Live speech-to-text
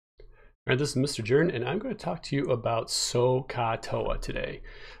All right, this is Mr. Jern, and I'm going to talk to you about SOH CAH TOA today.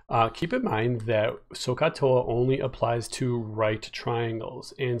 Keep in mind that SOH CAH TOA only applies to right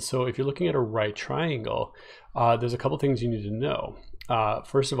triangles. And so if you're looking at a right triangle, there's a couple things you need to know.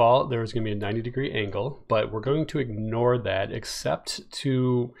 First of all, there's going to be a 90-degree angle, but we're going to ignore that except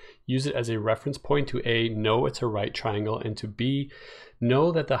to use it as a reference point to A, know it's a right triangle, and to B,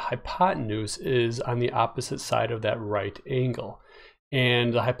 know that the hypotenuse is on the opposite side of that right angle.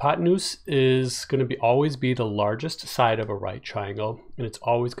 And the hypotenuse is going to always be the largest side of a right triangle, and it's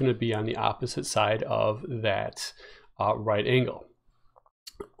always going to be on the opposite side of that right angle.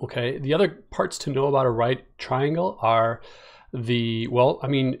 Okay, the other parts to know about a right triangle are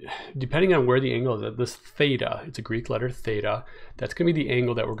depending on where the angle is, this theta, it's a Greek letter theta, that's going to be the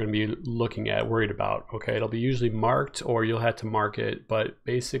angle that we're going to be looking at, worried about. Okay, it'll be usually marked, or you'll have to mark it, but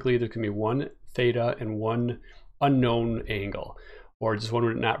basically there can be one theta and one unknown angle, or just one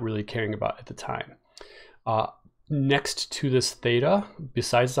we're not really caring about at the time. Next to this theta,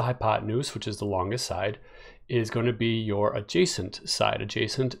 besides the hypotenuse, which is the longest side, is going to be your adjacent side.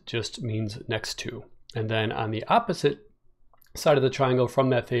 Adjacent just means next to. And then on the opposite side of the triangle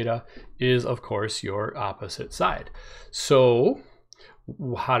from that theta is, of course, your opposite side. So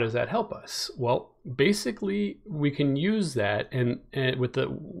how does that help us? Well, basically we can use that, and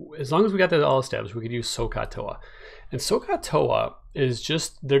as long as we got that all established, we could use SOH CAH TOA. And SOH CAH TOA is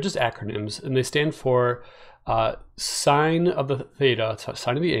they're just acronyms, and they stand for sine of the theta,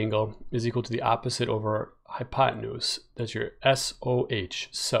 sine of the angle, is equal to the opposite over hypotenuse. That's your SOH,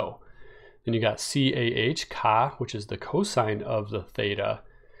 so. Then you got CAH, CAH, which is the cosine of the theta,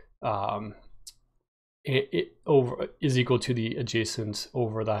 is equal to the adjacent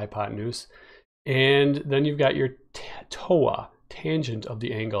over the hypotenuse. And then you've got your TOA, tangent of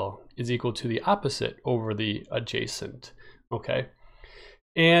the angle, is equal to the opposite over the adjacent. Okay,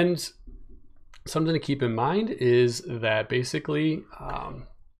 and something to keep in mind is that basically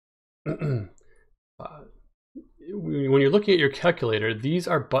when you're looking at your calculator, these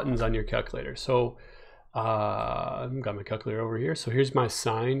are buttons on your calculator. So I've got my calculator over here. So here's my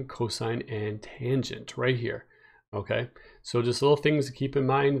sine, cosine, and tangent right here. Okay, so just little things to keep in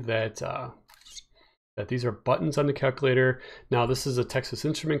mind that these are buttons on the calculator. Now this is a Texas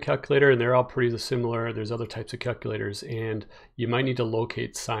Instrument calculator, and they're all pretty similar. There's other types of calculators, and you might need to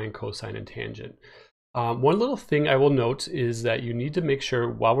locate sine, cosine, and tangent. One little thing I will note is that you need to make sure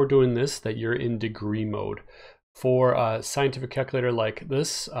while we're doing this that you're in degree mode. For a scientific calculator like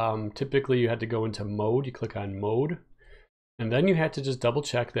this, typically you had to go into mode. You click on mode, and then you had to just double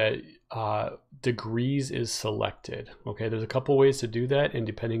check that degrees is selected. Okay, there's a couple ways to do that, and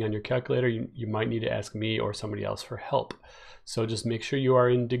depending on your calculator, you might need to ask me or somebody else for help. So just make sure you are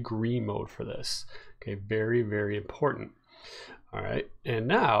in degree mode for this. Okay, very, very important. All right, and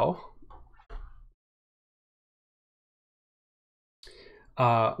now,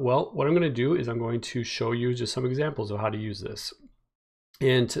 well, what I'm going to do is I'm going to show you just some examples of how to use this.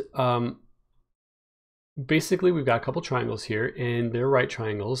 And basically, we've got a couple triangles here, and they're right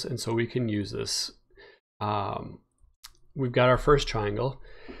triangles, and so we can use this. We've got our first triangle,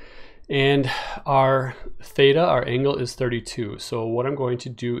 and our theta, our angle, is 32. So what I'm going to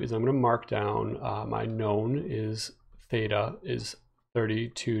do is I'm going to mark down my known is theta is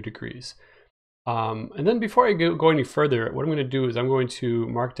 32 degrees. And then before I go any further, what I'm going to do is I'm going to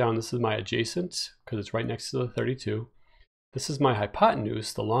mark down, this is my adjacent, because it's right next to the 32. This is my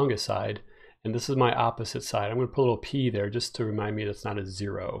hypotenuse, the longest side, and this is my opposite side. I'm going to put a little p there just to remind me that's not a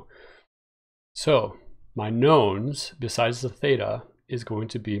 0. So my knowns, besides the theta, is going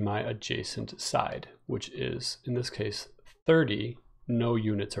to be my adjacent side, which is, in this case, 30, no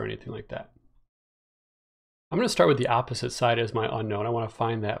units or anything like that. I'm going to start with the opposite side as my unknown. I want to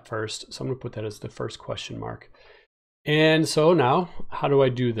find that first, so I'm going to put that as the first question mark. And so now, how do I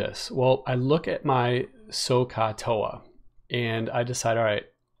do this? Well, I look at my SOH CAH TOA, and I decide, all right,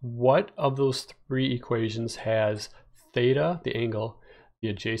 what of those three equations has theta, the angle, the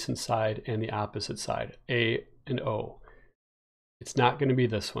adjacent side, and the opposite side, A and O? It's not going to be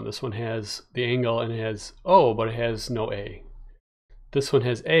this one. This one has the angle and it has O, but it has no A. This one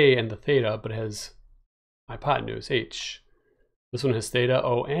has A and the theta, but it has hypotenuse, H. This one has theta,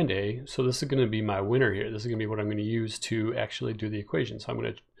 O, and A, so this is going to be my winner here. This is going to be what I'm going to use to actually do the equation. So I'm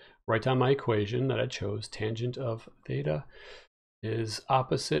going to write down my equation that I chose. Tangent of theta is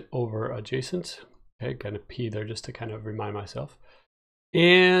opposite over adjacent. Okay, got a P there just to kind of remind myself.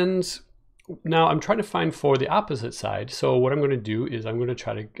 And now I'm trying to find for the opposite side. So what I'm going to do is I'm just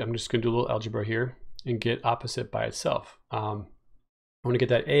going to do a little algebra here and get opposite by itself. I want to get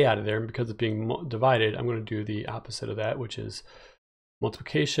that A out of there, and because it's being divided, I'm going to do the opposite of that, which is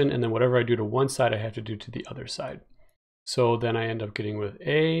multiplication, and then whatever I do to one side, I have to do to the other side. So then I end up getting with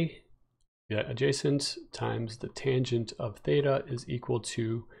A, the adjacent, times the tangent of theta is equal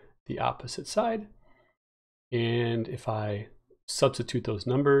to the opposite side. And if I substitute those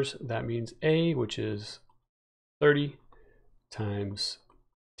numbers, that means A, which is 30, times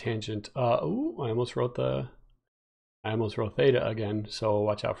tangent, I almost wrote theta again, so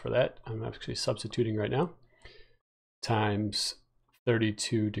watch out for that. I'm actually substituting right now. Times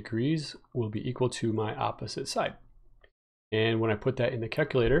 32 degrees will be equal to my opposite side. And when I put that in the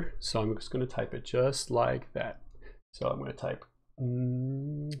calculator, so I'm just going to type it just like that. So I'm going to type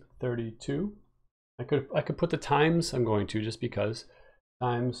 32. I could put the times, I'm going to, just because,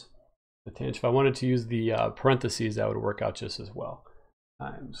 times the tangent. If I wanted to use the parentheses, that would work out just as well.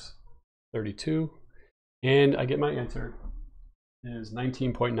 Times 32. And I get my answer is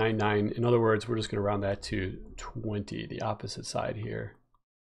 19.99. In other words, we're just going to round that to 20. The opposite side here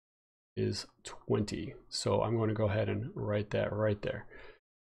is 20. So I'm going to go ahead and write that right there.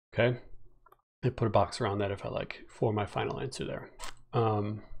 Okay. I put a box around that if I like for my final answer there.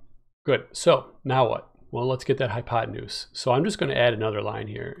 Good. So now what? Well, let's get that hypotenuse. So I'm just going to add another line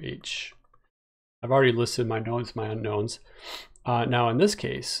here, H. I've already listed my knowns, my unknowns. Now in this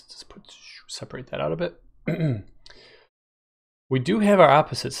case, just separate that out a bit. We do have our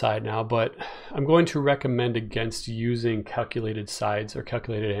opposite side now, but I'm going to recommend against using calculated sides or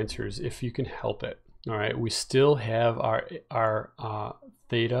calculated answers if you can help it. All right, we still have our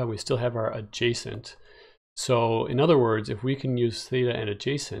theta, we still have our adjacent. So in other words, if we can use theta and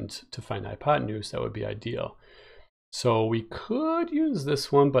adjacent to find the hypotenuse, that would be ideal. So we could use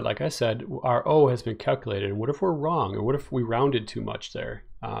this one, but like I said, our O has been calculated. And what if we're wrong? Or what if we rounded too much there?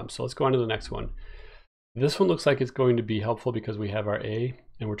 So let's go on to the next one. This one looks like it's going to be helpful because we have our A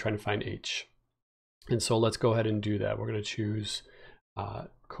and we're trying to find H. And so let's go ahead and do that. We're going to choose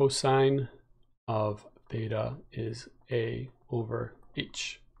cosine of theta is A over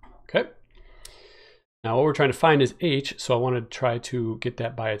H. Okay. Now what we're trying to find is H, so I want to try to get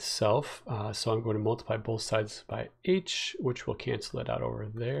that by itself. So I'm going to multiply both sides by H, which will cancel it out over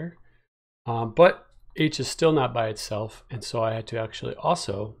there. But H is still not by itself, and so I had to actually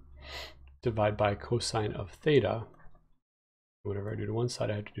also divide by cosine of theta. Whatever I do to one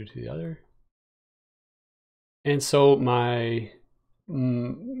side, I have to do to the other. And so my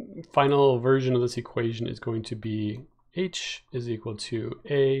final version of this equation is going to be H is equal to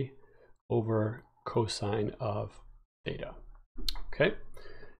A over cosine of theta. Okay,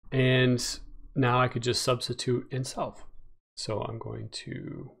 and now I could just substitute and solve. So I'm going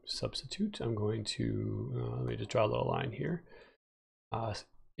to substitute. I'm going to let me just draw a little line here.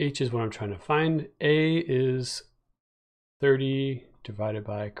 H is what I'm trying to find. A is 30 divided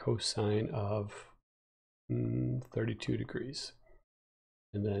by cosine of 32 degrees.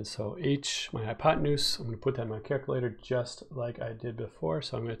 And then so H, my hypotenuse, I'm going to put that in my calculator just like I did before.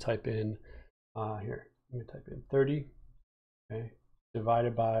 So I'm going to type in here, I'm going to type in 30, okay,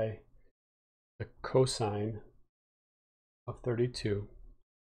 divided by the cosine of 32.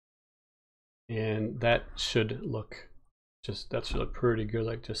 And that should look pretty good,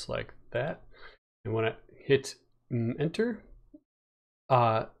 like just like that. And when I hit enter,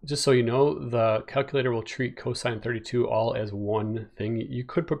 just so you know, the calculator will treat cosine 32 all as one thing. You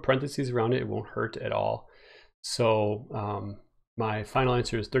could put parentheses around it, it won't hurt at all. So my final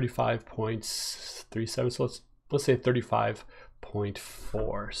answer is 35.37. So let's say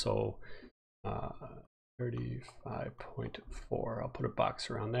 35.4. So 35.4. I'll put a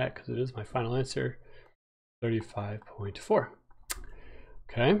box around that because it is my final answer. 35.4.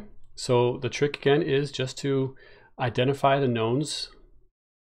 Okay, so the trick again is just to identify the knowns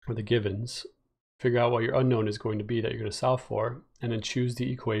or the givens, figure out what your unknown is going to be that you're going to solve for, and then choose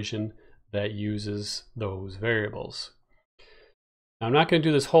the equation that uses those variables. Now, I'm not going to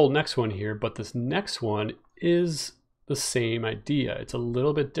do this whole next one here, but this next one is the same idea. It's a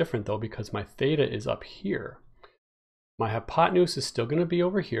little bit different though because my theta is up here. My hypotenuse is still going to be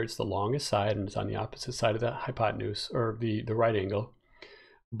over here. It's the longest side and it's on the opposite side of that hypotenuse, or the right angle.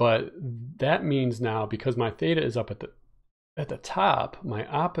 But that means now, because my theta is up at the top, my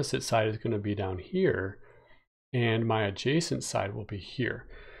opposite side is going to be down here and my adjacent side will be here.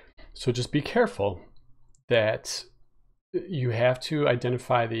 So just be careful that you have to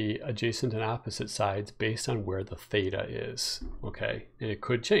identify the adjacent and opposite sides based on where the theta is, okay? And it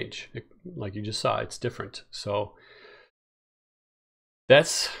could change. Like you just saw, it's different. So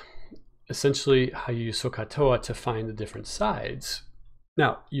that's essentially how you use SOH CAH TOA to find the different sides.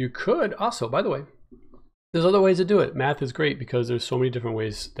 Now, you could also, by the way, There's other ways to do it. Math is great because there's so many different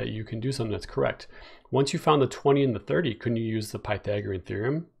ways that you can do something that's correct. Once you found the 20 and the 30, couldn't you use the Pythagorean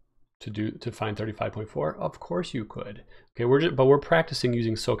theorem to find 35.4? Of course you could. Okay, we're practicing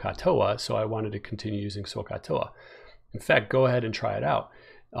using SOH CAH TOA, so I wanted to continue using SOH CAH TOA. In fact, go ahead and try it out.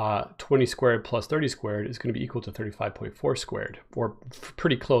 20 squared plus 30 squared is going to be equal to 35.4 squared, or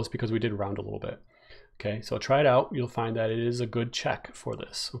pretty close because we did round a little bit. Okay, so try it out. You'll find that it is a good check for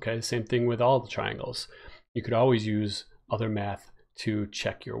this. Okay, same thing with all the triangles. You could always use other math to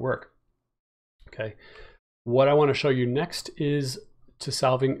check your work. Okay, what I want to show you next is to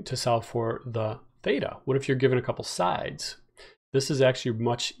solve for the theta. What if you're given a couple sides? This is actually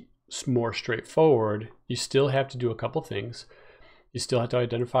much more straightforward. You still have to do a couple things. You still have to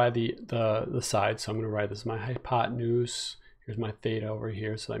identify the sides. So I'm going to write this is my hypotenuse. Here's my theta over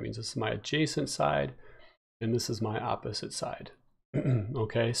here. So that means this is my adjacent side, and this is my opposite side.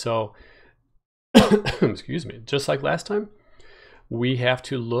 Okay, so excuse me. Just like last time, we have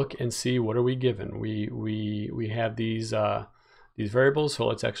to look and see what are we given. We have these variables. So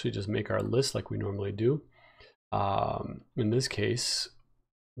let's actually just make our list like we normally do. In this case,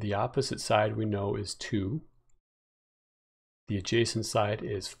 the opposite side we know is 2. The adjacent side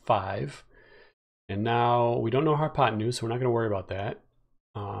is 5. And now we don't know hypotenuse, so we're not going to worry about that.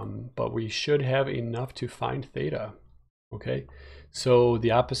 But we should have enough to find theta. Okay, so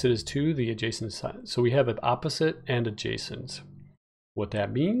the opposite is 2, the adjacent side. So we have an opposite and adjacent. What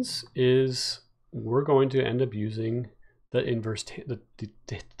that means is we're going to end up using the inverse, the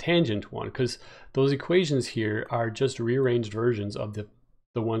tangent one, because those equations here are just rearranged versions of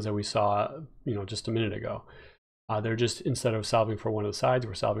the ones that we saw, just a minute ago. They're just, instead of solving for one of the sides,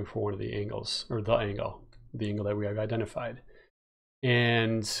 we're solving for one of the angles, or the angle that we have identified.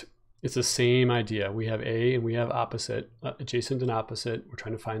 And it's the same idea. We have A and we have opposite, adjacent and opposite. We're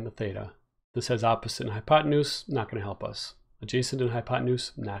trying to find the theta. This has opposite and hypotenuse, not going to help us. Adjacent and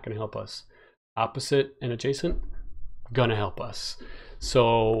hypotenuse, not going to help us. Opposite and adjacent, gonna help us.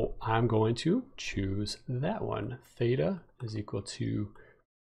 So I'm going to choose that one. Theta is equal to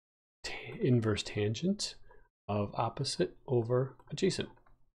inverse tangent of opposite over adjacent.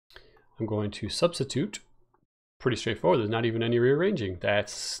 I'm going to substitute. Pretty straightforward. There's not even any rearranging.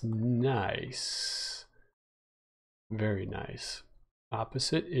 That's nice. Very nice.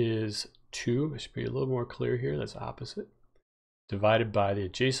 Opposite is 2. It should be a little more clear here. That's opposite. Divided by the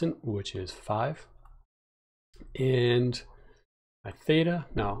adjacent, which is 5. And my theta,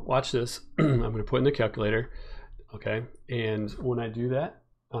 now watch this. I'm going to put in the calculator. Okay. And when I do that,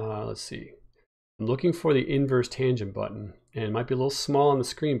 let's see. I'm looking for the inverse tangent button, and it might be a little small on the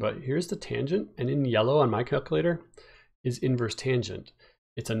screen, but here's the tangent, and in yellow on my calculator is inverse tangent.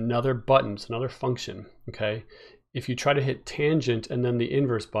 It's another button, it's another function, okay? If you try to hit tangent and then the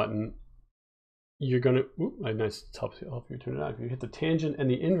inverse button, you're gonna, nice, help you turn it on. If you hit the tangent and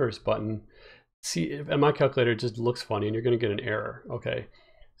the inverse button, see, on my calculator, it just looks funny, and you're gonna get an error, okay?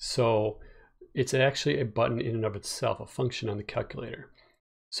 So it's actually a button in and of itself, a function on the calculator.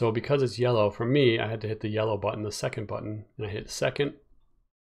 So because it's yellow, for me, I had to hit the yellow button, the second button, and I hit second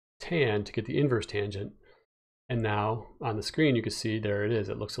tan to get the inverse tangent. And now on the screen, you can see there it is.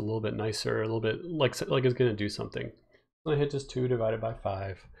 It looks a little bit nicer, a little bit like it's gonna do something. So I hit just 2 divided by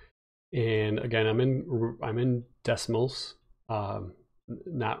 5. And again, I'm in decimals,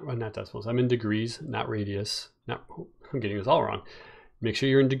 not decimals. I'm in degrees, not radius. I'm getting this all wrong. Make sure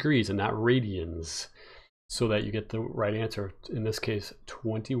you're in degrees and not radians, so that you get the right answer. In this case,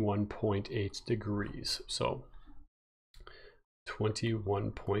 21.8 degrees. So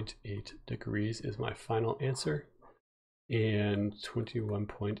 21.8 degrees is my final answer, and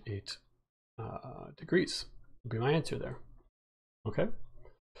 21.8 degrees will be my answer there. Okay.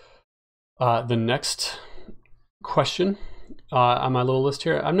 The next question on my little list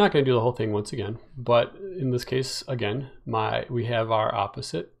here, I'm not going to do the whole thing once again, but in this case, again, we have our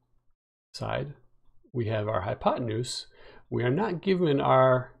opposite side. We have our hypotenuse. We are not given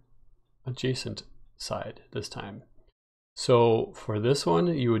our adjacent side this time. So for this one,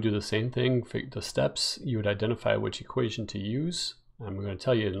 you would do the same thing. The steps, you would identify which equation to use. I'm going to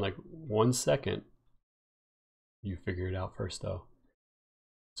tell you in like 1 second. You figure it out first though.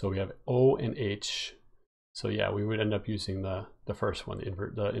 So we have O and H. So yeah, we would end up using the first one,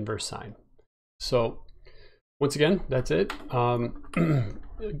 the inverse sign. So once again, that's it.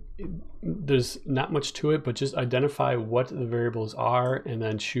 There's not much to it, but just identify what the variables are and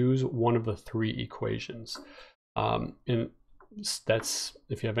then choose one of the 3 equations. And that's,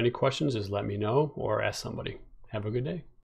 if you have any questions, just let me know or ask somebody. Have a good day.